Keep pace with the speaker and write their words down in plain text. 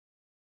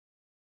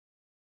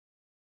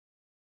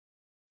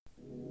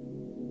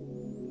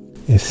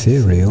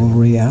Ethereal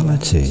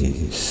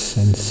realities,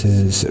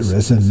 senses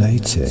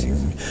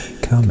resonating,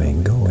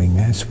 coming, going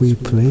as we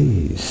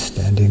please,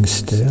 standing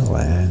still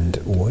and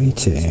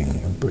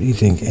waiting,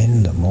 breathing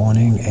in the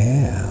morning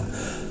air,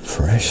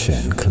 fresh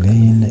and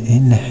clean,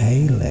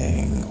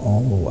 inhaling,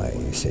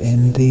 always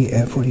in the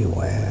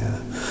everywhere,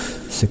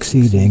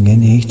 succeeding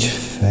in each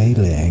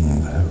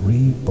failing,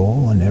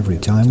 reborn every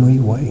time we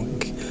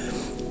wake,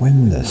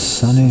 when the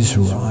sun is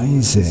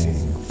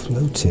rising,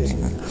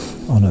 floating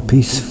on a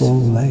peaceful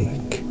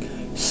lake,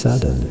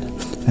 sudden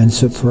and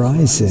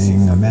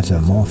surprising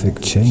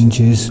metamorphic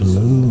changes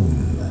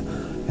loom,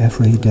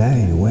 every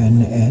day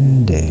when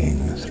ending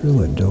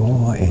through a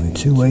door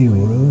into a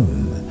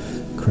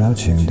room,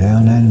 crouching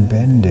down and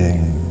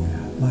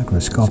bending,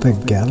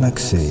 microscopic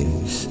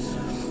galaxies,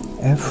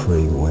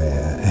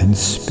 everywhere and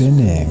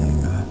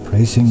spinning,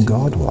 praising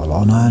God while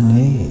on our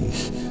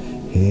knees,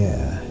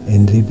 here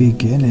in the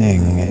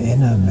beginning,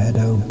 in a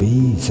meadow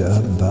bees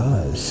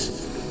abuzz,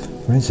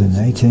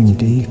 resonating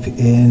deep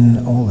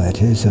in all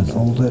that is and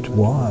all that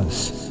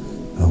was,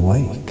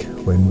 awake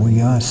when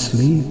we are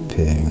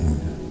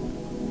sleeping.